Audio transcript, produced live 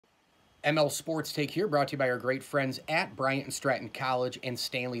ML Sports Take here, brought to you by our great friends at Bryant and Stratton College and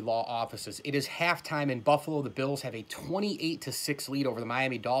Stanley Law Offices. It is halftime in Buffalo. The Bills have a 28-6 lead over the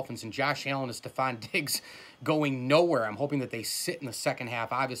Miami Dolphins, and Josh Allen and Stephon Diggs going nowhere. I'm hoping that they sit in the second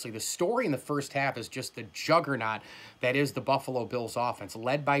half. Obviously, the story in the first half is just the juggernaut that is the Buffalo Bills offense,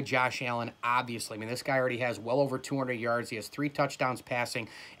 led by Josh Allen, obviously. I mean, this guy already has well over 200 yards. He has 3 touchdowns passing,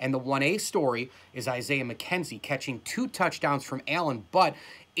 and the 1A story is Isaiah McKenzie catching 2 touchdowns from Allen, but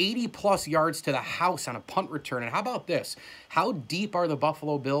 80-plus yards to the house on a punt return. And how about this? How deep are the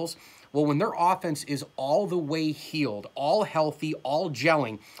Buffalo Bills? Well, when their offense is all the way healed, all healthy, all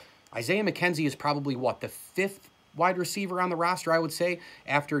gelling, Isaiah McKenzie is probably, what, the 5th wide receiver on the roster, I would say,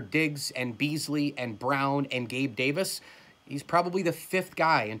 after Diggs and Beasley and Brown and Gabe Davis. He's probably the 5th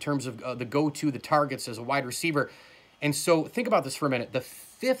guy in terms of the go-to, the targets as a wide receiver. And so think about this for a minute. The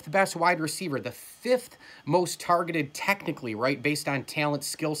 5th best wide receiver, the 5th most targeted technically, right, based on talent,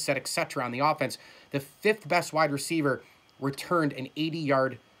 skill set, etc. on the offense, the 5th best wide receiver returned an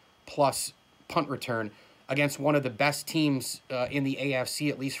 80-yard plus punt return against one of the best teams in the AFC,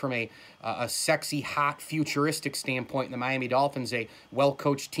 at least from a sexy, hot, futuristic standpoint. In the Miami Dolphins, a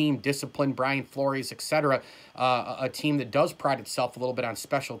well-coached team, disciplined, Brian Flores, etc., a team that does pride itself a little bit on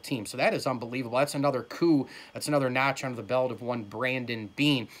special teams. So that is unbelievable. That's another coup. That's another notch under the belt of one Brandon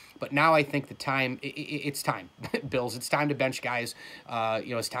Beane. But now I think the time, it's time, Bills. It's time to bench guys.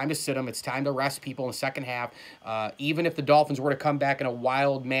 It's time to sit them. It's time to rest people in the second half. Even if the Dolphins were to come back in a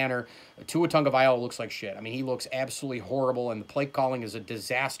wild manner, Tua Tagovailoa looks like shit. I mean, he looks absolutely horrible, and the play calling is a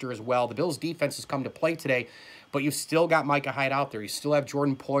disaster as well. The Bills' defense has come to play today, but you've still got Micah Hyde out there. You still have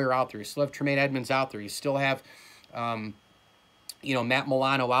Jordan Poyer out there. You still have Tremaine Edmonds out there. You still have Matt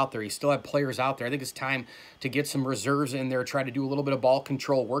Milano out there. You still have players out there. I think it's time to get some reserves in there, try to do a little bit of ball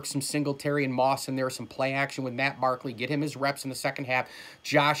control, work some Singletary and Moss in there, some play action with Matt Barkley, get him his reps in the second half.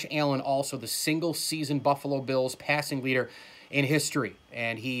 Josh Allen, also the single-season Buffalo Bills passing leader in history,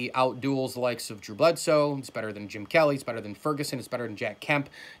 and he outduels the likes of Drew Bledsoe. It's better than Jim Kelly. It's better than Ferguson. It's better than Jack Kemp.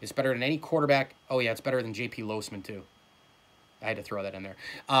 It's better than any quarterback. Oh, yeah, it's better than J.P. Losman, too. I had to throw that in there.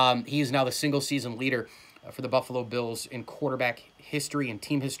 He is now the single-season leader for the Buffalo Bills in quarterback history and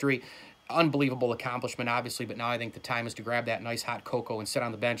team history. Unbelievable accomplishment, obviously, but now I think the time is to grab that nice hot cocoa and sit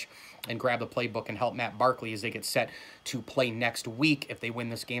on the bench and grab the playbook and help Matt Barkley as they get set to play next week. If they win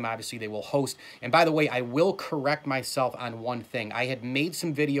this game, obviously they will host. And by the way, I will correct myself on one thing. I had made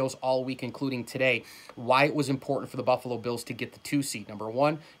some videos all week, including today, why it was important for the Buffalo Bills to get the 2 seed. Number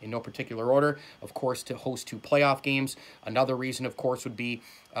 1, in no particular order, of course, to host 2 playoff games. Another reason, of course, would be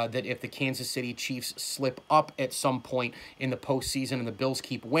that if the Kansas City Chiefs slip up at some point in the postseason and the Bills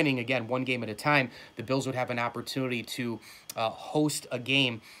keep winning, again, 1 game at a time, the Bills would have an opportunity to host a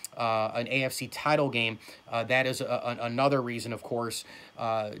game, an AFC title game. That is another reason, of course,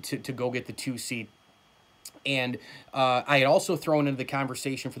 to go get the 2 seed. And I had also thrown into the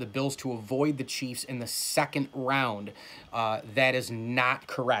conversation for the Bills to avoid the Chiefs in the second round. That is not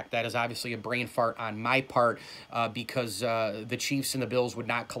correct. That is obviously a brain fart on my part because the Chiefs and the Bills would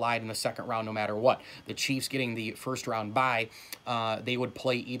not collide in the second round no matter what. The Chiefs getting the first round bye, they would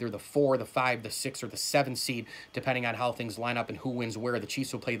play either the 4, the 5, the 6, or the 7 seed, depending on how things line up and who wins where. The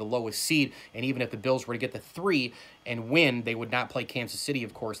Chiefs will play the lowest seed, and even if the Bills were to get the 3 and win, they would not play Kansas City,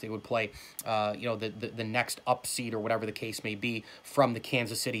 of course. They would play, the next up seed or whatever the case may be from the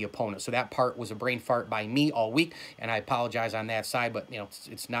Kansas City opponent. So that part was a brain fart by me all week, and I apologize on that side, but,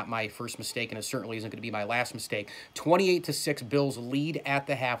 it's not my first mistake, and it certainly isn't going to be my last mistake. 28-6 Bills lead at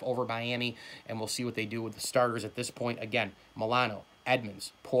the half over Miami, and we'll see what they do with the starters at this point. Again, Milano,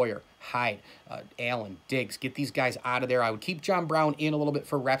 Edmonds, Poyer, Hyde, Allen, Diggs. Get these guys out of there. I would keep John Brown in a little bit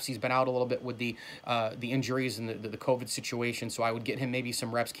for reps. He's been out a little bit with the injuries and the COVID situation, so I would get him maybe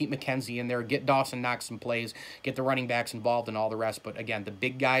some reps. Keep McKenzie in there. Get Dawson Knox some plays. Get the running backs involved and all the rest. But again, the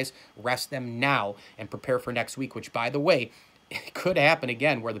big guys, rest them now and prepare for next week, which, by the way, it could happen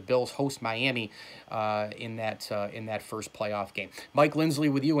again where the Bills host Miami in that first playoff game. Mike Lindsley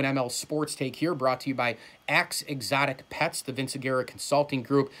with you, an ML Sports Take here, brought to you by Axe Exotic Pets, the Vince Aguirre Consulting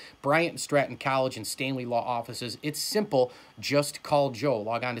Group, Bryant and Stratton College, and Stanley Law Offices. It's simple. Just call Joe.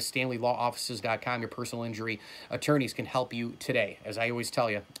 Log on to StanleyLawOffices.com. Your personal injury attorneys can help you today. As I always tell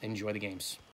you, enjoy the games.